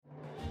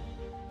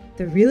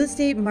The real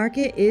estate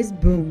market is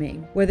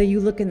booming. Whether you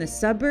look in the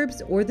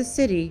suburbs or the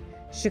city,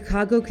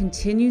 Chicago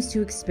continues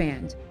to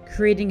expand,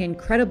 creating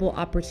incredible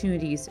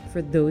opportunities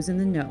for those in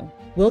the know.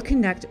 We'll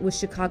connect with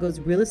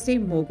Chicago's real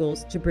estate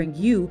moguls to bring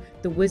you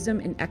the wisdom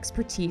and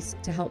expertise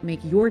to help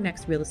make your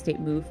next real estate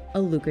move a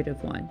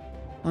lucrative one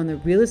on the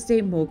Real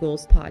Estate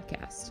Moguls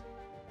Podcast.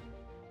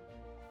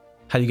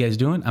 How you guys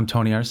doing? I'm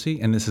Tony Arce,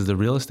 and this is the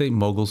Real Estate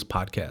Moguls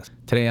Podcast.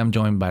 Today, I'm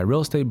joined by real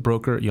estate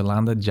broker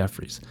Yolanda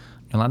Jeffries.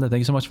 Yolanda,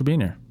 thank you so much for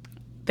being here.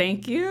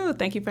 Thank you.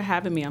 Thank you for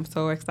having me. I'm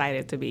so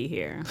excited to be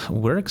here.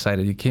 We're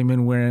excited. You came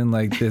in wearing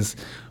like this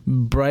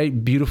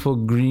bright, beautiful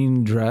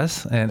green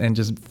dress and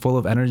just full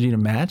of energy to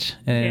match.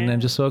 And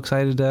I'm just so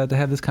excited to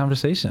have this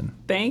conversation.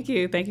 Thank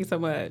you. Thank you so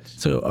much.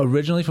 So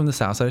originally from the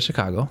south side of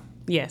Chicago.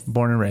 Yes.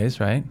 Born and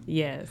raised, right?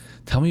 Yes.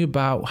 Tell me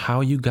about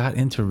how you got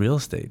into real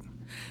estate.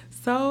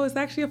 So it's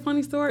actually a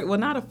funny story. Well,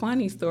 not a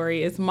funny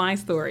story. It's my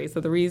story.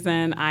 So the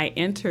reason I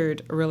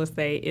entered real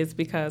estate is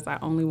because I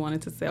only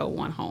wanted to sell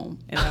one home.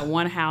 And that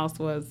one house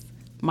was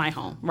my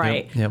home,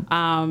 right? Yep.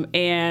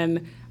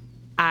 And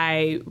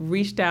I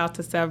reached out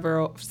to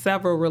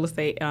several real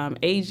estate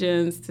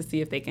agents to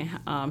see if they can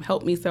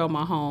help me sell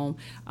my home.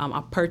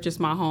 I purchased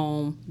my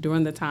home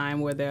during the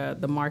time where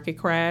the market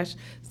crashed,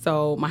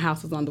 so my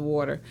house was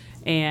underwater,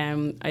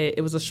 and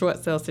it was a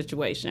short sale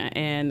situation.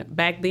 And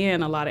back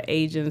then, a lot of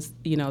agents,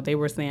 they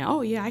were saying,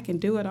 "Oh yeah, I can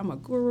do it. I'm a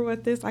guru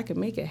at this. I can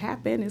make it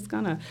happen. It's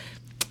gonna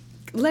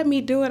let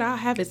me do it. I'll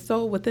have it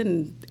sold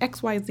within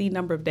XYZ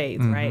number of days,"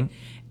 right?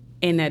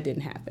 And that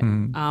didn't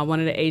happen. One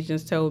of the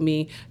agents told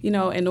me, in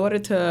order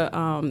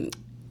to,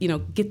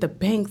 get the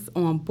banks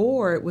on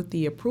board with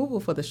the approval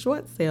for the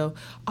short sale,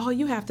 all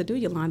you have to do,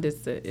 Yolanda,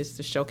 is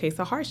to showcase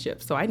a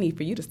hardship. So I need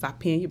for you to stop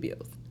paying your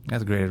bills.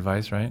 That's great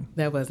advice, right?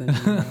 That wasn't.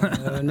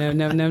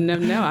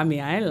 No. I mean,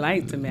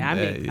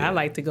 I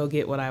like to go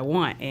get what I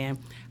want. And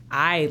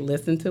I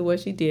listened to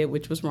what she did,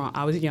 which was wrong.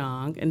 I was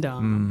young and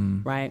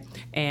dumb, right?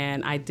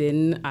 And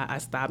I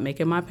stopped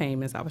making my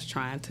payments. I was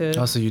trying to.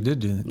 Oh, so you did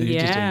do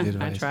that?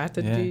 I tried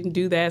to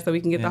do that so we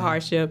can get the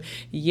hardship.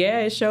 Yeah,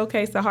 it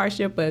showcased the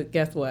hardship, but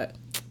guess what?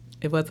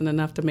 It wasn't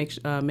enough to make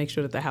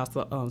sure that the house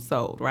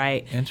sold,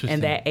 right? Interesting.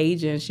 And that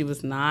agent, she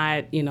was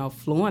not,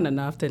 fluent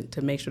enough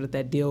to make sure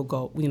that deal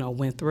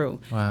went through.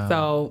 Wow.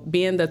 So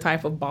being the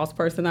type of boss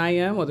person I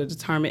am, or the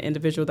determined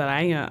individual that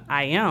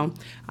I am,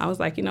 I was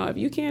like, if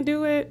you can't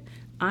do it,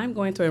 I'm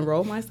going to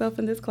enroll myself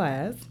in this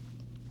class,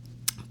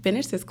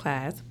 finish this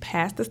class,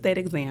 pass the state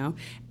exam,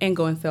 and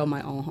go and sell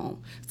my own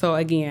home. So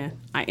again,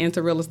 I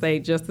entered real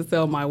estate just to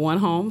sell my one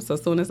home. So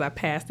as soon as I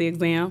passed the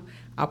exam,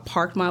 I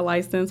parked my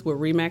license with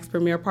RE/MAX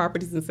Premier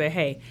Properties and said,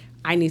 hey,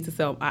 I need to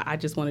sell. I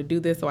just want to do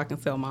this so I can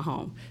sell my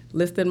home.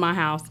 Listed my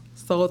house,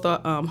 sold the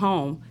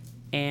home,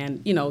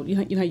 and you know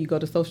how you go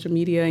to social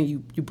media and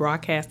you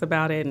broadcast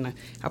about it, and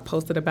I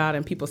posted about it,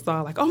 and people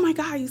saw like, oh my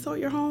God, you sold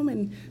your home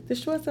and the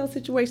short sale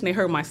situation. They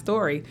heard my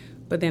story,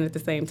 but then at the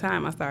same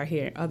time, I started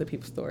hearing other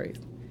people's stories,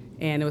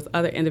 and there was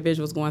other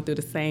individuals going through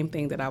the same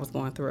thing that I was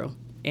going through,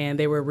 and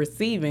they were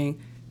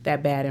receiving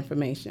that bad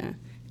information.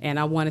 And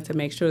I wanted to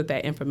make sure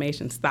that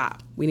information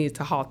stopped. We needed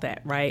to halt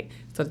that, right?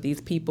 So that these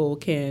people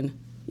can,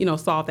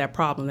 solve that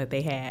problem that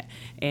they had.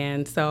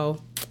 And so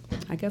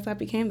I guess I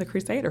became the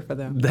crusader for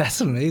them.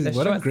 That's amazing.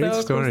 What a great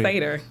story.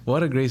 Crusader.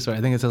 What a great story.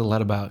 I think it says a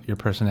lot about your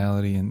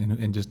personality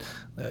and just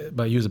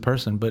about you as a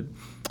person. But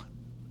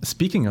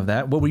speaking of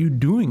that, what were you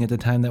doing at the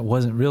time that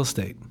wasn't real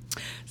estate?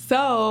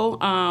 So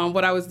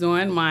what I was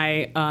doing,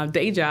 my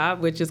day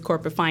job, which is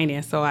corporate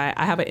finance. So I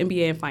have an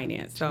MBA in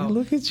finance. So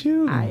look at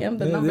you. I am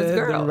the numbers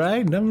girl.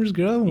 Right, numbers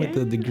girl with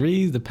the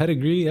degrees, the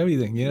pedigree,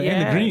 everything.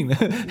 And the green.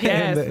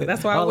 Yes,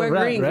 that's why I wear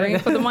green. Right? Green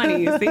for the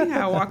money. You see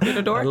how I walk through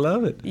the door? I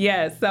love it.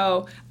 Yeah,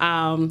 so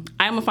I'm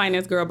a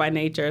finance girl by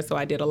nature. So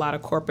I did a lot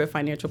of corporate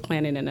financial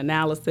planning and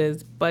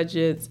analysis,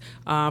 budgets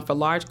for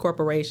large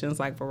corporations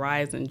like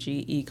Verizon,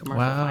 GE,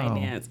 Commercial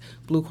Finance,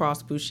 Blue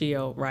Cross Blue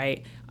Shield,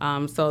 right?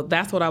 So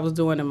that's what I was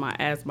doing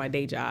as my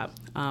day job.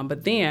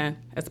 But then,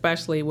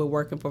 especially with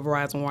working for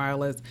Verizon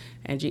Wireless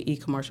and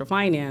GE Commercial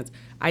Finance,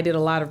 I did a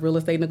lot of real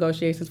estate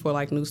negotiations for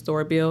like new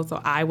store builds.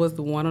 So I was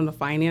the one on the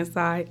finance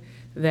side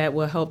that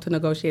would help to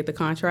negotiate the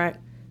contract.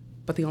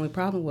 But the only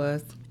problem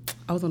was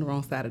I was on the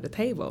wrong side of the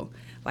table.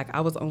 Like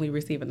I was only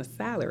receiving a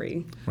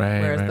salary,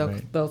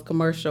 whereas those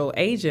commercial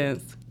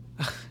agents,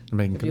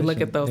 if you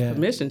look at those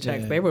commission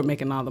checks, they were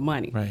making all the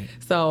money. Right.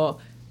 So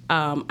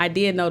I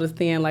did notice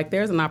then, like,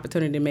 there's an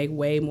opportunity to make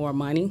way more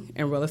money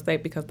in real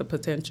estate because the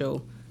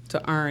potential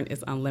to earn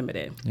is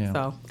unlimited. Yeah.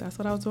 So that's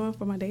what I was doing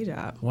for my day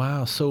job.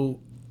 Wow. So,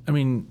 I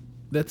mean,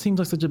 that seems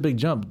like such a big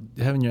jump,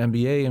 having your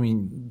MBA. I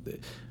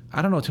mean,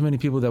 I don't know too many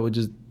people that would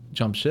just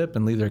jump ship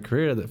and leave their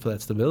career for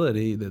that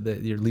stability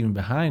that you're leaving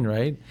behind,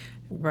 right?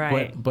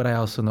 Right. But I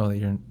also know that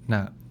you're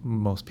not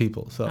most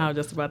people. So I was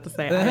just about to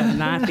say, I am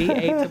not the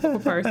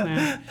atypical person.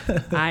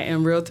 I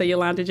am Realtor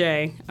Yolanda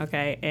J,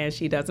 okay, and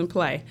she doesn't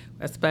play,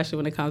 especially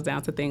when it comes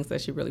down to things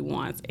that she really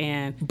wants.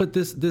 But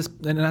this,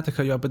 and not to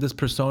cut you off, but this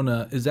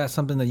persona, is that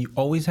something that you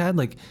always had?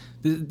 Like,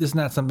 this is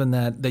not something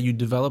that you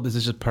developed? Is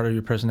this just part of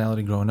your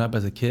personality growing up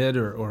as a kid,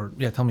 or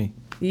yeah, tell me.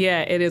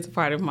 Yeah, it is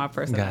part of my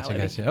personality.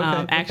 Gotcha.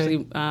 Okay.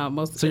 Actually,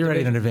 most. So you're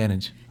already at an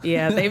advantage.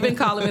 Yeah, they've been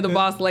calling me the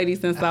boss lady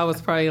since I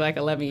was probably like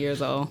 11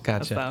 years old.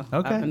 Gotcha. So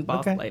I've been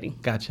boss lady.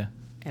 Gotcha.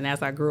 And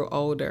as I grew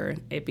older,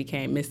 it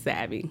became Miss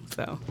Savvy.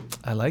 So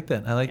I like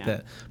that.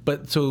 that.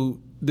 But so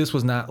this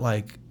was not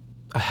like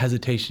a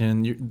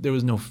hesitation. There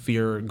was no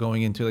fear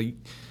going into like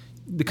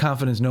the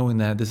confidence, knowing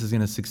that this is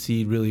going to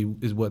succeed. Really,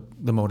 is what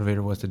the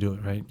motivator was to do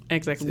it, right?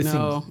 Exactly.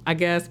 I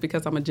guess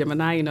because I'm a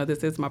Gemini,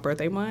 this is my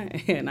birthday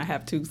month, and I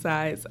have two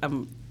sides.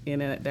 I'm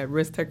that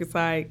risk taker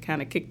side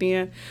kind of kicked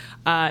in.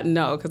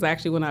 No, because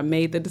actually when I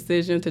made the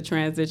decision to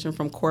transition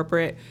from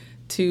corporate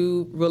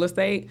to real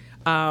estate,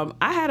 I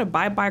had a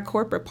bye-bye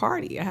corporate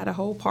party. I had a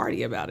whole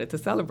party about it to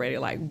celebrate it,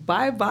 like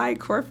bye-bye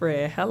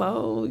corporate,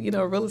 hello,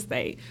 real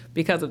estate,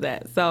 because of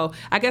that. So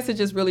I guess it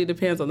just really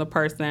depends on the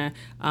person.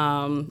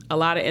 A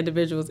lot of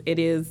individuals, it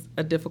is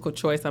a difficult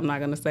choice. I'm not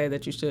going to say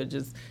that you should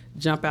just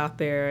jump out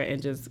there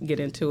and just get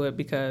into it,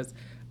 because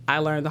I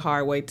learned the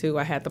hard way too.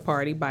 I had the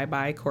party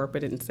bye-bye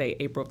corporate in, say,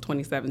 April of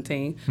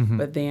 2017. Mm-hmm.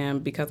 But then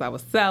because I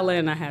was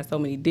selling, I had so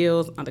many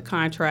deals under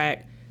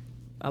contract,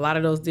 a lot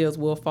of those deals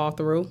will fall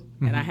through.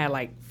 Mm-hmm. And I had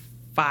like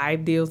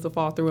 5 deals to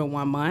fall through in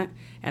 1 month,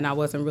 and I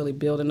wasn't really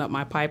building up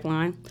my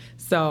pipeline.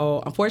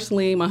 So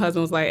unfortunately, my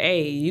husband was like,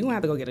 hey, you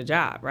have to go get a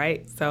job,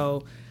 right?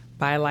 So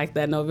by like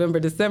that November,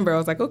 December, I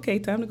was like, okay,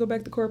 time to go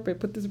back to corporate,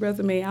 put this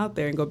resume out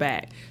there and go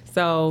back.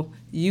 So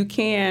you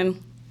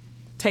can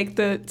take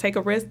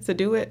a risk to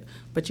do it,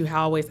 but you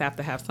always have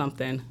to have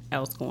something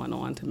else going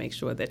on to make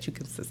sure that you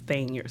can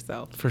sustain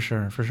yourself. For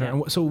sure. Yeah.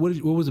 And so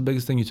what was the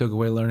biggest thing you took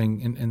away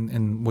learning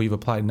and what you've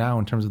applied now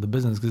in terms of the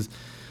business? Because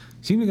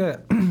you seem to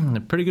got a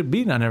pretty good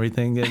beat on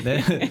everything,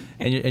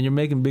 and you're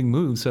making big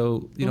moves.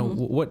 So,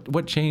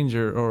 what change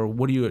or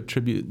what do you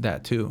attribute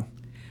that to?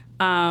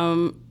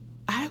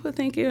 I would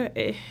think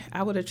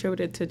I would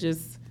attribute it to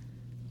just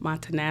my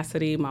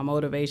tenacity, my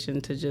motivation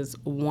to just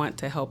want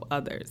to help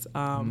others.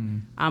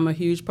 I'm a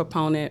huge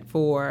proponent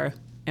for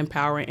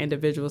empowering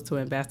individuals to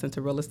invest into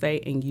real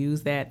estate and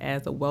use that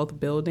as a wealth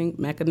building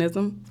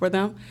mechanism for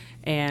them.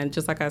 And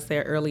just like I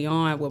said early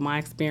on, with my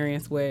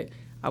experience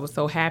I was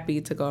so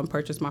happy to go and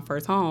purchase my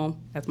first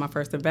home as my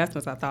first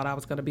investments. I thought I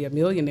was going to be a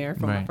millionaire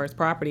from my first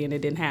property, and it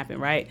didn't happen,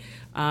 right?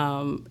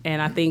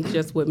 And I think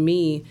just with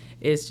me,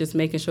 it's just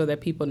making sure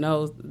that people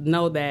know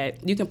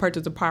that you can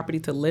purchase a property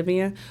to live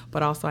in,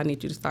 but also I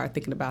need you to start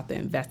thinking about the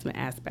investment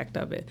aspect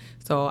of it.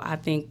 So I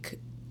think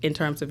in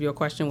terms of your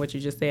question, what you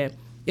just said,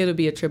 it'll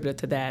be attributed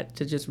to that,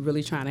 to just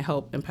really trying to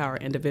help empower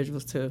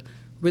individuals to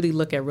really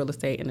look at real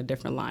estate in a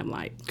different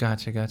limelight.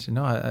 Gotcha.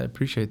 No, I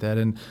appreciate that.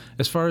 And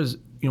as far as,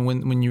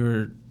 when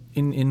you're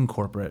in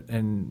corporate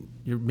and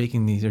you're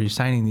making these, or you're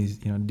signing these,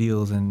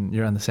 deals, and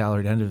you're on the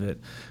salaried end of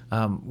it,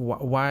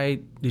 why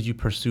did you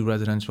pursue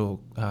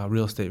residential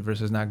real estate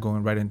versus not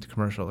going right into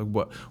commercial? Like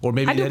what? Or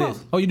maybe that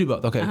is. Oh, you do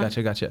both. Okay,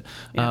 gotcha.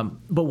 Yeah.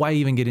 But why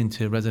even get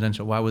into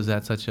residential? Why was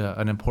that such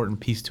an important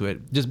piece to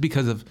it? Just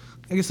because of,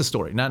 I guess, the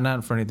story,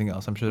 not for anything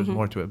else. I'm sure there's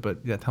more to it, but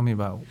yeah, tell me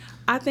about.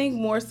 I think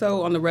more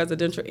so on the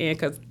residential end,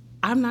 because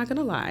I'm not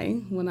gonna lie,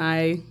 when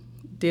I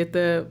did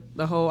the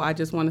whole, I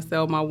just want to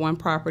sell my one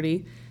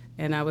property,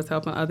 and I was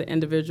helping other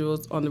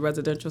individuals on the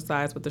residential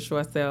side with the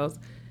short sales.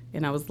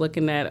 And I was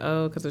looking at,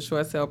 because the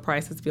short sale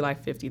prices be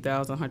like $50,000,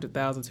 $100,000,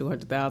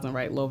 $200,000,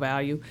 right, low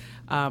value.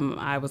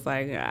 I was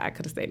like, I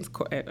could have stayed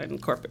in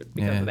corporate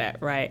because of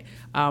that, right?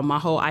 My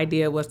whole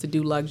idea was to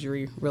do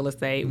luxury real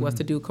estate, was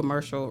to do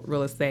commercial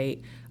real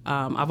estate.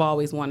 I've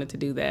always wanted to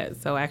do that.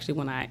 So actually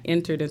when I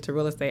entered into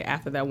real estate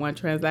after that one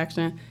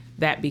transaction,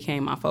 that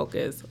became my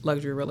focus,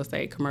 luxury real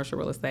estate, commercial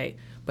real estate.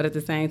 But at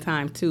the same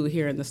time, too,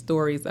 hearing the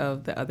stories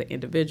of the other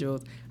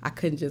individuals, I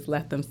couldn't just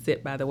let them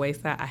sit by the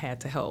wayside. I had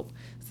to help.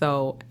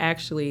 So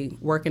actually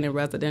working in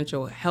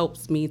residential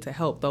helps me to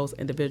help those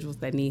individuals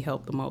that need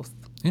help the most.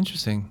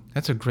 Interesting.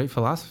 That's a great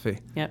philosophy.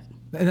 Yep.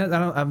 And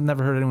I've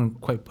never heard anyone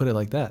quite put it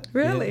like that.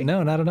 Really? Yeah,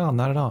 no, not at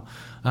all.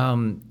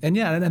 And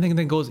yeah, I think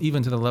that goes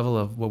even to the level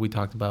of what we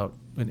talked about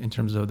in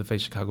terms of the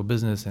Face Chicago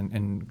business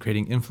and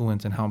creating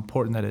influence and how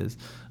important that is.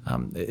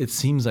 It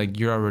seems like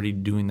you're already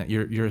doing that.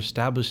 You're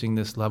establishing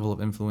this level of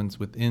influence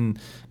within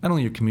not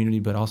only your community,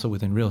 but also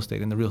within real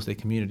estate and the real estate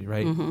community,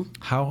 right? Mm-hmm.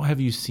 How have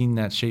you seen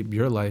that shape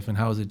your life, and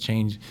how has it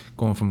changed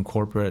going from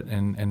corporate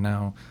and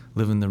now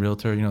living the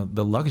realtor,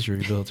 the luxury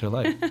realtor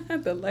life?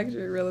 The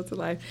luxury realtor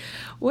life.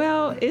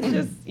 Well, it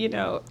just,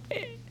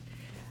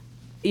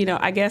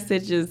 I guess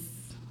it just,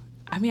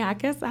 I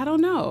guess, I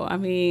don't know.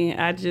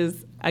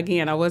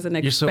 Again, I wasn't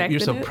expecting You're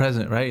so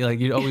present, right?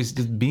 Like you're always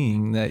just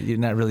being that. You're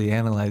not really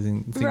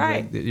analyzing things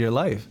like your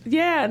life.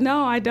 Yeah,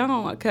 no, I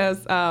don't,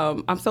 because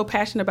I'm so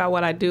passionate about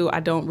what I do. I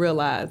don't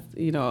realize,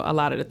 a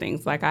lot of the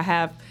things. Like I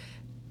have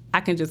I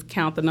can just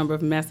count the number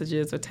of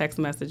messages or text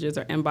messages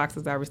or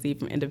inboxes I receive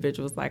from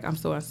individuals like, I'm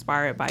so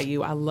inspired by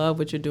you. I love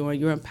what you're doing.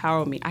 You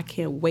empower me. I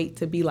can't wait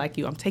to be like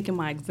you. I'm taking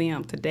my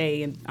exam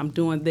today and I'm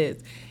doing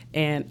this.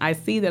 And I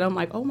see that, I'm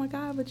like, oh my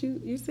God, but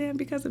you're saying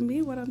because of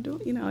me what I'm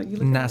doing? You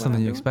look not something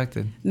you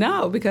expected.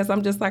 No, because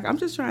I'm just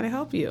trying to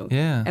help you.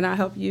 Yeah. And I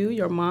help you,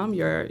 your mom,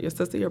 your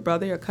sister, your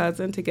brother, your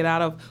cousin to get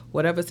out of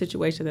whatever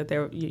situation that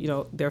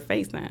they're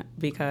facing,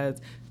 because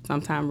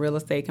sometimes real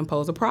estate can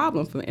pose a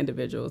problem for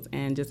individuals,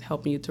 and just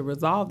helping you to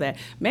resolve that.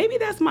 Maybe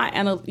that's my,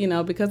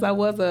 because I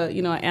was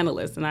an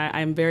analyst, and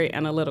I'm very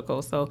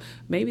analytical. So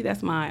maybe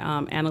that's my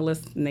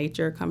analyst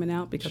nature coming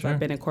out, because Sure. I've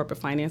been in corporate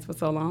finance for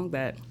so long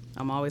that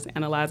I'm always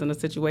analyzing the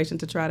situation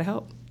to try to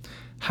help.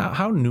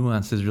 How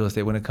nuanced is real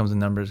estate when it comes to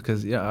numbers?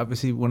 Because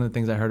obviously one of the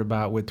things I heard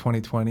about with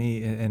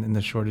 2020 and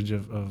the shortage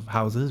of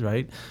houses,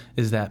 right,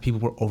 is that people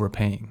were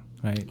overpaying.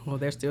 Right. Well,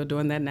 they're still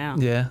doing that now.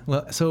 Yeah.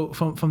 Well, so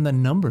from the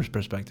numbers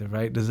perspective,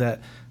 right?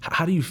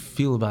 How do you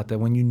feel about that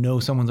when you know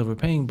someone's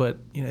overpaying, but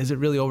is it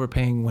really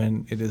overpaying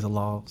when it is a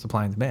law of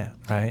supply and demand,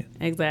 right?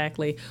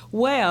 Exactly.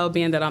 Well,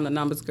 being that I'm the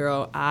numbers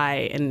girl,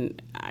 I'm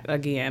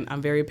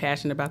very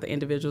passionate about the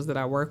individuals that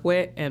I work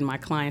with, and my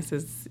clients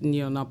is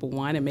number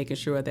one, and making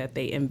sure that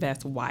they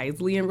invest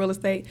wisely in real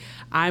estate.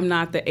 I'm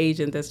not the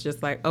agent that's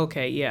just like,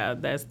 okay, yeah,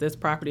 this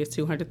property is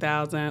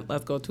 $200,000,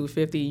 let's go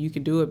 $250. You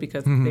can do it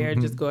because they're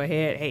just go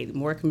ahead. Hey,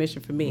 more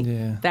commission for me.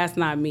 Yeah. That's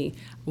not me.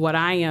 What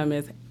I am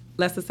is,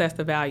 let's assess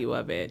the value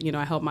of it.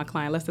 I help my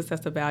client, let's assess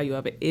the value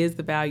of it. Is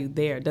the value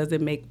there? Does it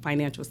make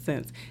financial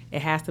sense?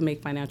 It has to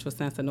make financial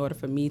sense in order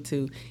for me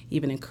to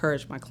even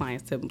encourage my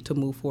clients to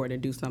move forward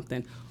and do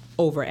something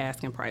over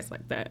asking price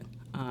like that.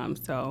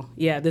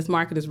 This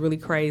market is really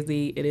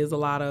crazy. It is a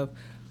lot of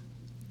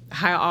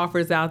high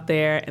offers out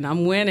there, and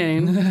I'm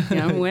winning.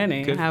 I'm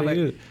winning. Good for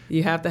you.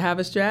 You have to have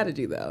a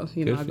strategy, though.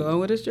 I go in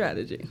with a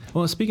strategy.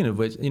 Well, speaking of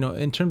which,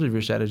 in terms of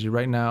your strategy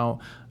right now,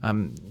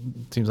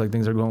 seems like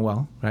things are going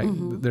well, right?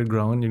 Mm-hmm. They're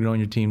growing. You're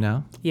growing your team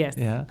now. Yes.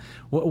 Yeah.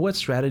 What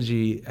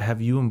strategy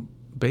have you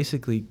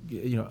basically,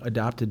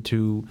 adopted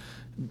to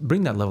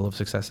bring that level of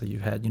success that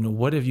you've had?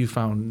 What have you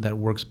found that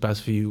works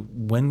best for you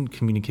when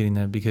communicating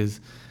that?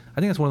 Because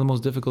I think that's one of the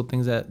most difficult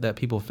things that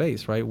people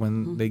face, right?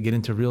 When they get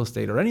into real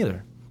estate or any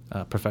other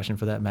profession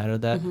for that matter,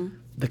 that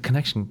the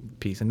connection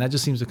piece, and that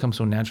just seems to come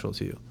so natural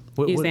to you.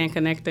 You're saying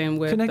connecting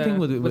with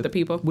the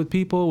people? With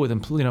people,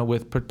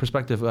 with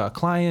prospective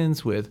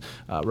clients, with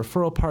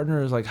referral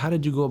partners. Like, how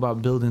did you go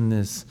about building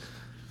this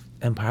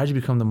empire? How did you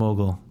become the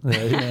mogul?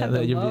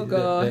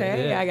 Mogul.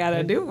 Hey, I got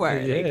to do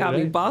work. They call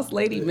me boss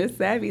lady, Miss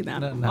Savvy. Now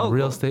mogul.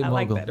 Real estate mogul. I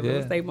like that, real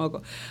estate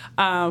mogul.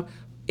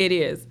 It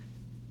is.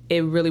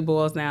 It really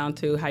boils down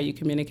to how you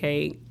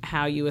communicate,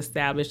 how you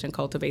establish and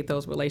cultivate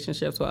those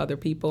relationships with other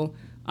people.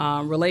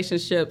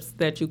 Relationships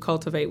that you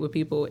cultivate with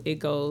people, it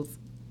goes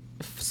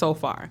so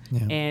far.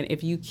 Yeah. And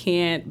if you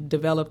can't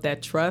develop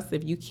that trust,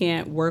 if you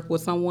can't work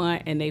with someone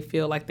and they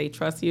feel like they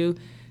trust you,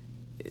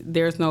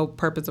 there's no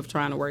purpose of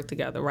trying to work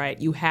together, right?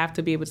 You have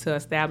to be able to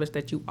establish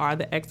that you are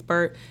the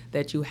expert,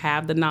 that you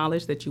have the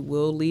knowledge, that you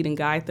will lead and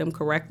guide them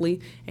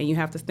correctly, and you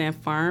have to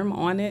stand firm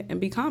on it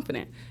and be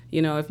confident.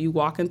 If you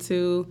walk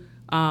into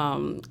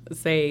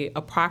say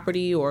a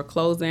property or a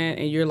closing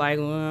and you're like,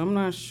 well, I'm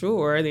not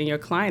sure, then your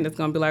client is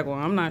going to be like, well,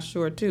 I'm not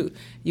sure too.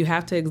 You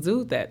have to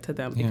exude that to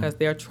them because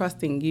they're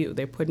trusting you.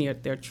 They're putting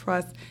their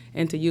trust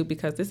into you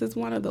because this is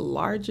one of the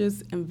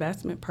largest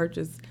investment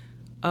purchase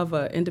of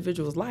an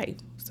individual's life.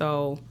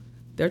 So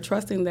they're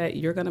trusting that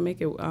you're going to make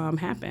it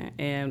happen.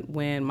 And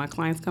when my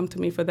clients come to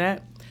me for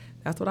that,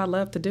 that's what I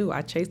love to do.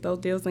 I chase those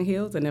deals and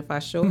heels, and if I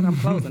show it, I'm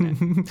closing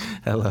it.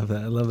 I love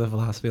that. I love that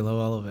philosophy. I love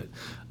all of it.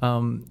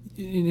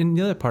 And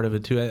the other part of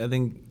it, too, I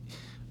think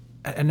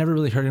I never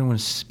really heard anyone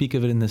speak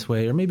of it in this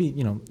way, or maybe,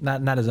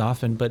 not as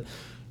often, but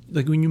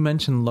like when you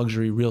mention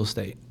luxury real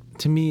estate,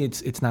 to me,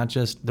 it's not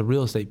just the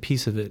real estate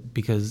piece of it,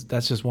 because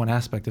that's just one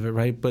aspect of it,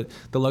 right? But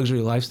the luxury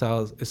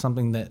lifestyle is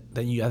something that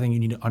I think you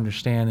need to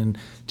understand. And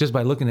just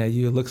by looking at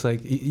you, it looks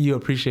like you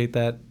appreciate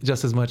that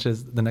just as much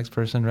as the next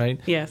person, right?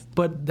 Yes.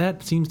 But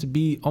that seems to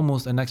be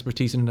almost an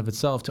expertise in and of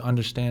itself to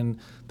understand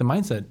the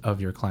mindset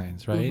of your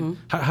clients, right?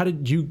 Mm-hmm. How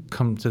did you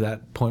come to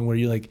that point where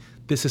you're like,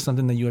 this is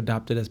something that you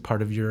adopted as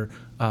part of your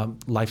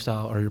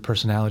lifestyle or your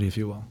personality, if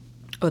you will?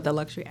 With the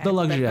luxury aspect. The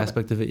luxury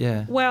aspect of it,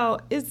 yeah.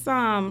 Well, it's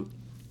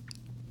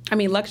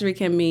luxury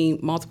can mean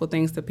multiple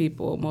things to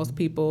people. Most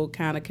people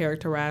kind of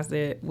characterize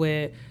it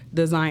with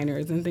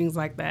designers and things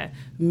like that.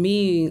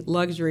 Me,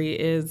 luxury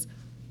is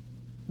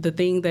the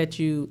thing that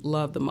you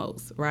love the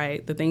most,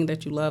 right? The thing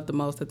that you love the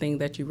most, the thing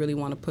that you really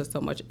want to put so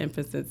much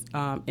emphasis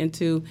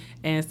into,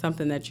 and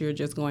something that you're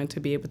just going to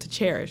be able to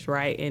cherish,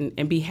 right?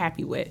 And be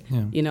happy with.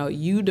 Yeah.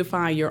 You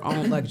define your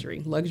own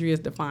luxury. Luxury is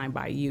defined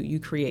by you. You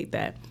create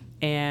that.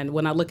 And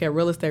when I look at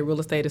real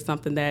estate is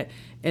something that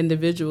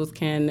individuals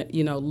can,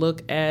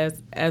 look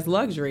as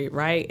luxury,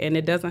 right? And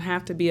it doesn't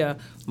have to be a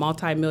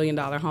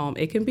multi-million-dollar home.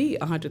 It can be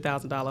a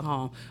 $100,000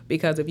 home,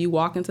 because if you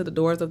walk into the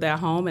doors of that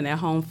home and that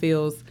home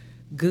feels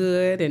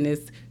good and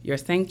it's your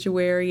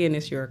sanctuary and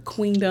it's your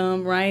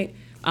queendom, right?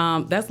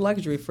 that's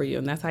luxury for you,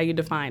 and that's how you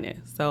define it.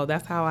 So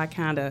that's how I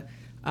kind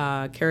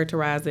of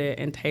characterize it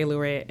and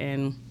tailor it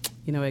and,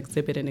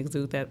 exhibit and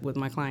exude that with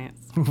my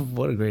clients.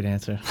 What a great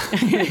answer.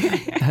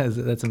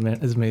 That's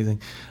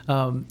amazing.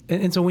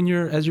 And so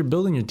as you're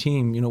building your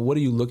team, what are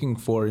you looking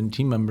for in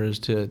team members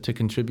to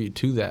contribute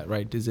to that,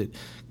 right? Is it,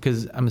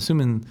 because I'm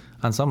assuming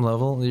on some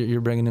level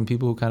you're bringing in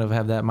people who kind of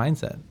have that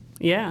mindset.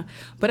 Yeah.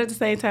 But at the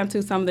same time,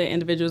 too, some of the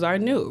individuals are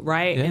new,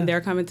 right? Yeah. And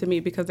they're coming to me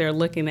because they're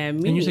looking at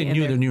me. And you say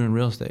new, they're new in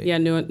real estate. Yeah,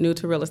 new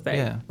to real estate.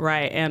 Yeah.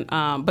 Right. And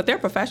but they're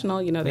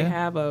professional. They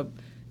have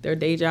their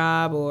day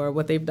job or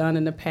what they've done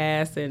in the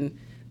past, and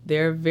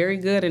they're very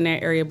good in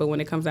that area. But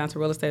when it comes down to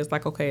real estate, it's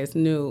like, okay, it's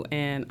new,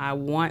 and I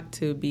want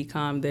to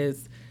become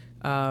this,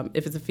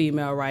 if it's a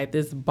female, right,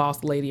 this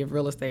boss lady of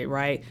real estate,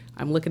 right?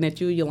 I'm looking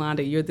at you,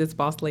 Yolanda, you're this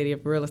boss lady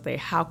of real estate.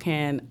 How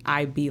can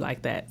I be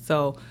like that?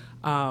 So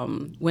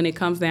when it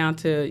comes down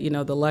to,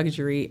 the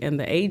luxury and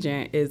the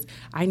agent is,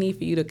 I need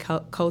for you to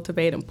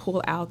cultivate and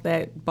pull out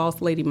that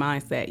boss lady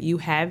mindset. You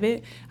have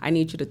it. I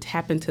need you to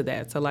tap into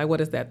that. So like, what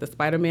is that? The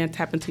Spider-Man,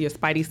 tap into your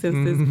spidey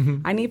senses.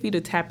 Mm-hmm. I need for you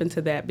to tap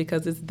into that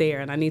because it's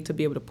there, and I need to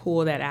be able to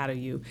pull that out of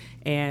you.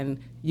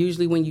 And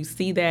usually when you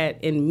see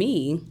that in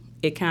me,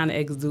 it kind of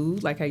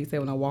exudes, like how you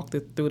said when I walked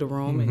through the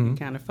room, mm-hmm. and you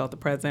kind of felt the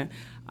presence.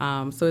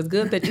 So it's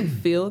good that you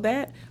feel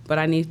that, but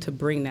I need to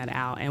bring that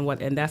out.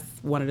 And that's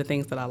one of the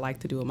things that I like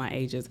to do with my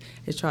agents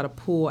is try to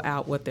pull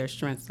out what their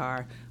strengths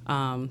are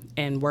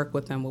and work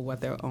with them with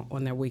what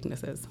on their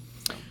weaknesses.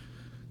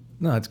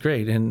 No, it's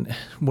great. And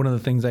one of the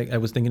things I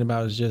was thinking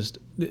about is just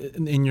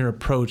in your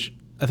approach,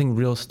 I think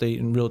real estate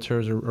and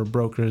realtors or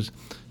brokers,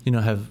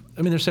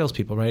 they're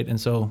salespeople, right?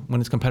 And so when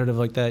it's competitive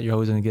like that, you're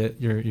always going to get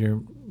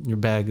your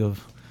bag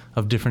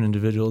of different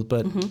individuals,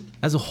 but mm-hmm.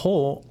 as a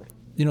whole,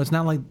 it's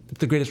not like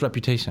the greatest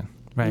reputation,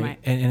 right?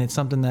 And it's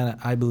something that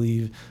I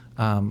believe,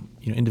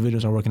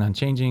 individuals are working on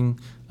changing,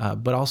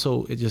 but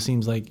also it just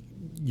seems like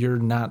you're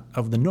not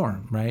of the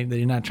norm, right? That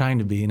you're not trying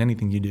to be in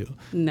anything you do.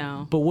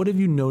 No. But what have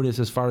you noticed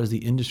as far as the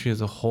industry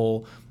as a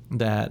whole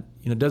that,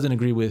 doesn't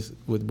agree with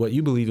what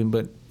you believe in,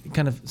 but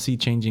kind of see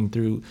changing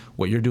through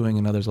what you're doing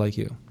and others like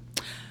you?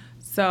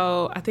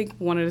 So I think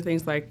one of the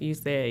things, like you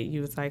said,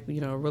 you was like,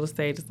 real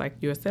estate is like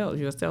you're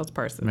a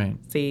salesperson. Right.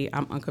 See,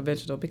 I'm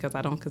unconventional because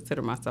I don't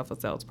consider myself a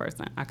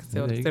salesperson. I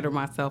consider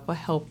myself a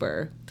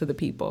helper to the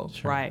people,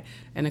 sure. Right?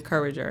 An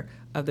encourager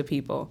of the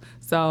people.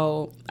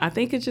 So I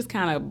think it just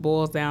kind of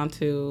boils down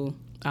to,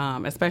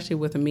 especially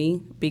with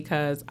me,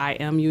 because I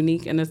am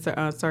unique in a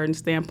certain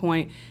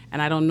standpoint,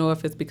 and I don't know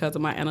if it's because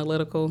of my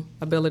analytical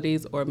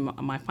abilities or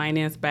my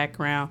finance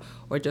background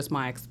or just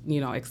my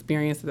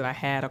experience that I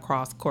had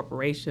across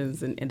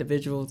corporations and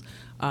individuals,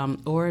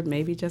 or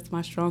maybe just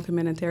my strong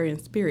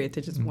humanitarian spirit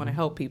to just mm-hmm. want to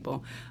help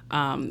people.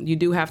 You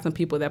do have some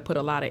people that put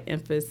a lot of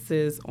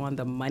emphasis on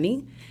the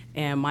money,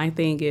 and my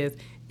thing is,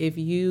 if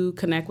you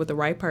connect with the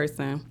right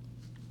person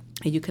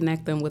and you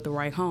connect them with the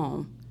right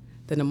home,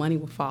 then the money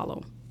will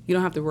follow. You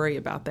don't have to worry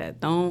about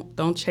that.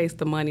 Don't chase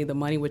the money. The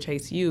money will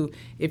chase you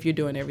if you're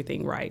doing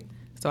everything right.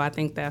 So I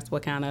think that's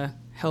what kind of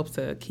helps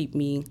to keep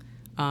me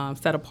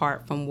set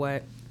apart from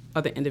what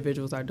other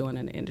individuals are doing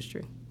in the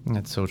industry.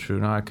 That's so true.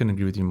 No, I couldn't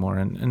agree with you more.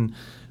 And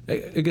I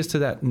guess to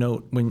that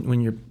note, when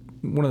you're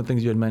one of the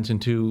things you had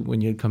mentioned too,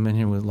 when you had come in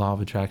here with law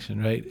of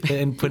attraction, right,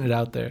 and putting it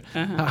out there,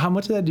 uh-huh. How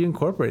much of that do you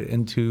incorporate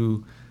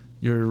into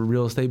your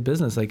real estate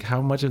business? Like,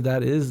 how much of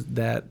that is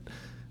that,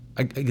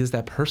 I guess,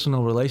 that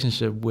personal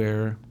relationship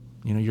where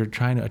you're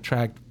trying to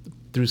attract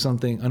through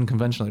something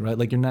unconventionally, right?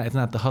 Like it's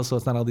not the hustle,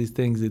 it's not all these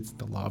things, it's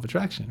the law of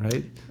attraction,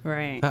 right?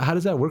 Right. How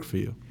does that work for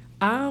you?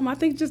 I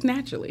think just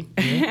naturally.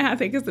 Yeah. I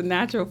think it's a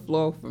natural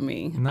flow for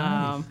me.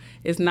 Nice.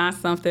 It's not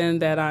something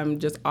that I'm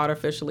just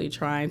artificially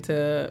trying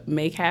to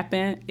make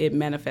happen. It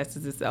manifests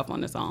itself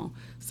on its own.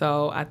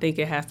 So I think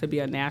it has to be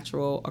a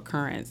natural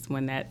occurrence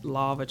when that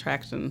law of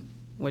attraction,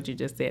 what you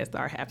just said,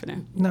 start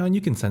happening. No, and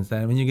you can sense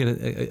that. I mean, you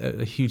get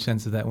a huge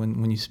sense of that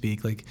when you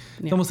speak. Like,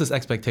 it's almost this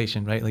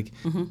expectation, right? Like,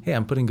 mm-hmm. hey,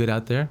 I'm putting good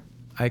out there.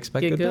 I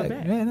expect good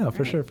back. Yeah, no,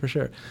 for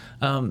sure.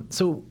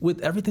 So with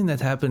everything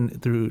that's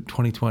happened through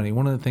 2020,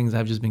 one of the things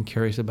I've just been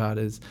curious about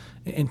is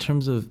in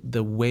terms of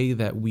the way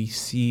that we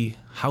see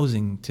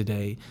housing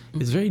today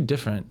mm-hmm. is very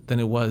different than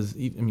it was,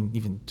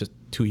 even just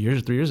 2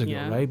 years, 3 years ago,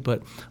 yeah. right?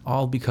 But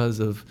all because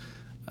of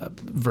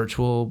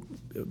virtual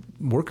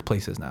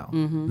workplaces now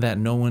mm-hmm. that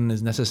no one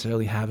is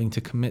necessarily having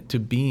to commit to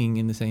being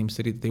in the same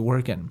city that they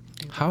work in.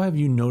 Mm-hmm. How have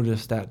you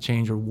noticed that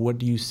change, or what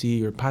do you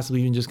see, or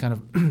possibly even just kind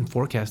of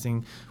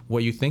forecasting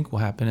what you think will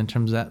happen in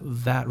terms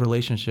of that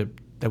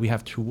relationship that we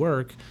have to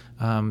work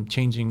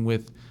changing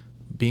with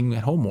being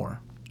at home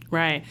more?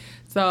 Right.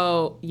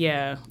 So,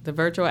 yeah, the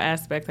virtual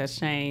aspect has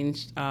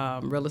changed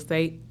real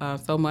estate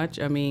so much.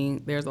 I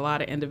mean, there's a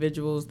lot of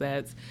individuals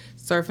that's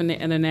surfing the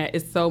internet.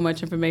 It's so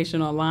much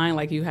information online.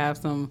 Like, you have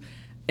some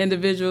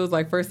individuals,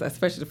 like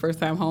especially the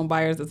first-time home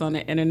buyers that's on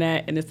the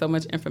internet, and there's so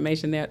much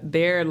information there.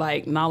 They're,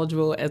 like,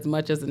 knowledgeable as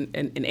much as an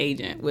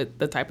agent with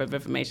the type of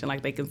information.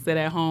 Like, they can sit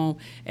at home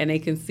and they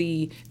can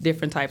see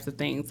different types of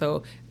things.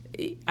 So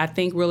I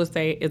think real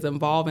estate is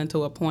evolving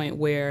to a point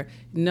where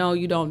no,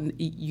 you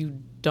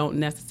don't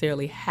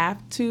necessarily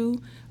have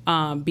to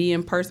be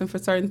in person for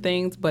certain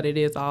things, but it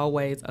is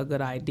always a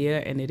good idea,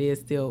 and it is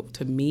still,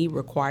 to me,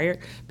 required,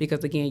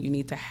 because again, you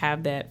need to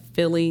have that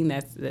feeling,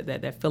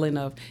 that feeling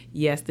of,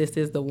 yes, this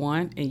is the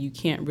one, and you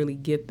can't really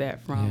get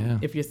that from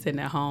if you're sitting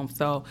at home.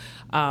 So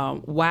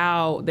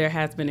while there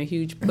has been a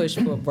huge push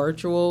for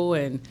virtual,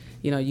 and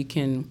you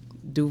can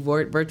do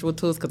virtual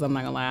tools, because I'm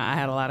not gonna lie, I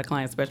had a lot of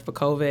clients, especially for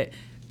COVID.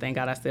 Thank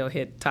God I still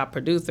hit top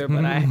producer,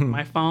 but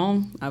my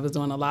phone, I was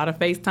doing a lot of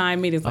FaceTime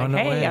meetings like,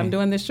 hey, I'm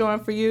doing this showing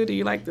for you. Do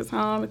you like this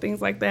home? And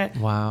things like that.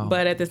 Wow.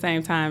 But at the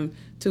same time,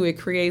 too, it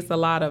creates a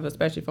lot of,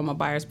 especially from a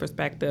buyer's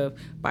perspective,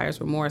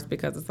 buyer's remorse,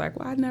 because it's like,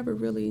 well, I never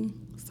really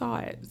saw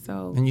it.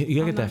 So and you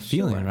gotta get that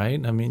feeling,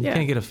 right? I mean, you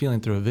can't get a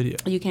feeling through a video.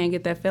 You can't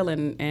get that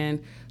feeling.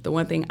 And the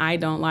one thing I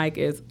don't like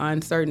is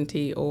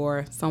uncertainty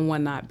or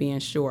someone not being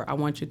sure. I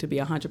want you to be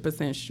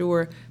 100%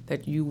 sure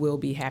that you will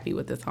be happy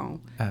with this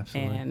home.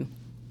 Absolutely. And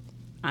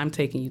I'm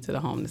taking you to the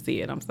home to see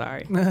it. I'm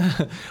sorry.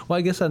 Well,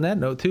 I guess on that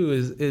note too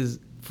is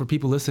for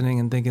people listening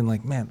and thinking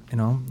like, man,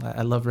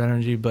 I love Red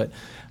Energy, but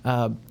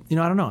I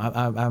don't know.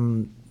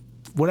 I'm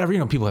whatever.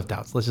 People have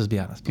doubts. Let's just be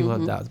honest. People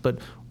have doubts. But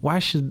why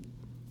should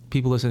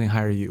people listening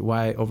hire you?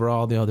 Why over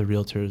all the other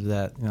realtors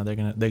that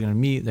they're gonna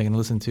meet, they're gonna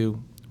listen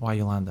to? Why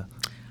Yolanda?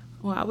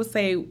 Well, I would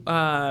say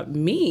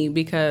me,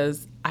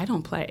 because I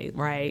don't play,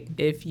 right?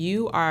 If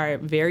you are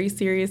very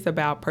serious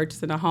about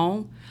purchasing a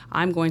home,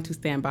 I'm going to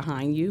stand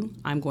behind you.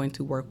 I'm going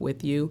to work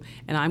with you.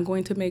 And I'm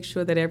going to make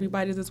sure that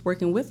everybody that's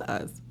working with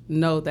us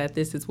know that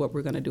this is what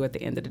we're going to do at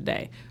the end of the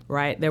day,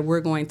 right? That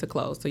we're going to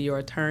close. So your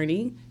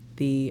attorney,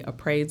 the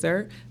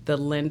appraiser, the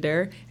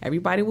lender,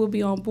 everybody will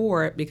be on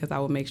board, because I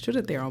will make sure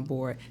that they're on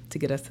board to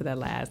get us to that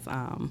last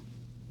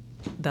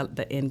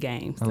the end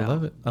game. So, I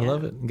love it. I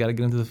love it. You got to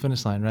get into the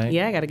finish line, right?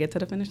 Yeah, I got to get to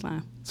the finish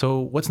line.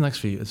 So what's next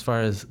for you as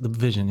far as the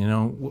vision?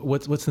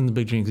 What's in the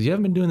big dream? Because you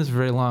haven't been doing this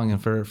very long,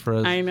 and for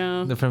us, I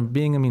know. From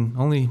being,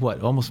 only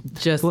almost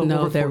just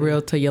know that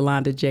Realtor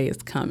Yolanda J is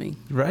coming.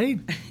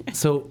 Right.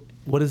 So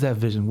what is that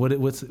vision?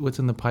 What's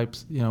in the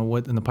pipes?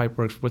 What in the pipe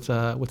works? What's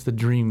the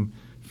dream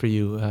for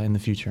you in the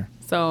future?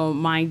 So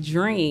my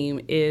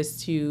dream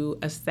is to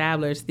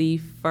establish the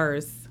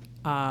first,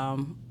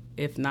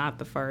 if not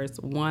the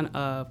first, one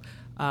of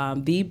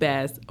the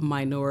best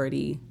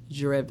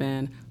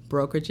minority-driven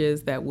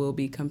brokerages that will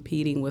be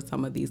competing with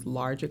some of these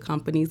larger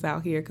companies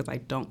out here, because I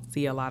don't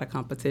see a lot of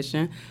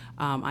competition.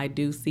 I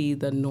do see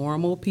the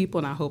normal people,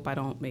 and I hope I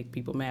don't make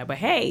people mad, but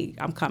hey,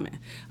 I'm coming.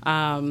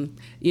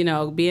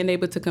 Being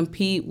able to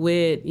compete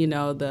with,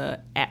 the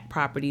app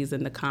properties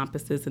and the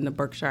Compasses and the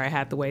Berkshire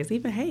Hathaways,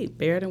 even, hey,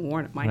 Baird and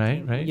Warner,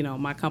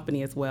 my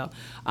company as well.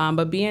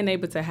 But being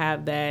able to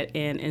have that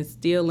and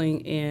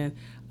instilling in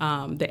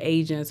the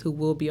agents who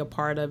will be a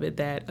part of it,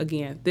 that,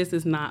 again, this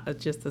is not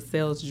just a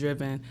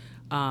sales-driven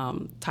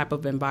type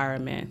of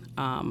environment,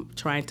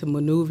 trying to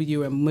maneuver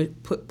you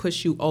and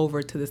push you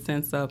over to the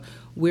sense of,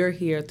 we're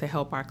here to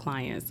help our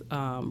clients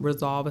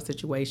resolve a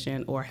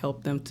situation or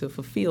help them to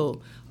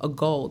fulfill a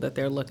goal that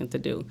they're looking to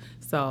do.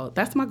 So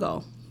that's my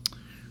goal.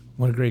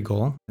 What a great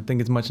goal. I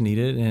think it's much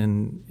needed,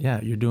 and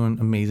you're doing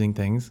amazing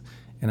things.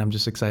 And I'm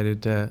just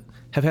excited to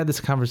have had this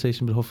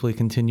conversation, but hopefully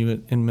continue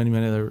it in many,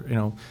 many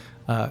other,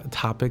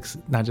 topics,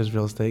 not just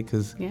real estate,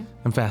 because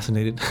I'm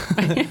fascinated.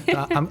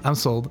 I'm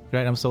sold,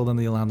 right? I'm sold on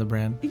the Yolanda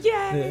brand.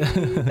 Yay!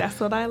 That's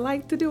what I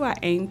like to do. I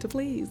aim to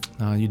please.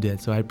 You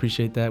did. So I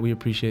appreciate that. We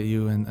appreciate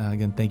you. And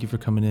again, thank you for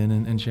coming in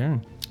and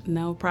sharing.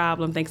 No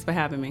problem. Thanks for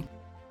having me.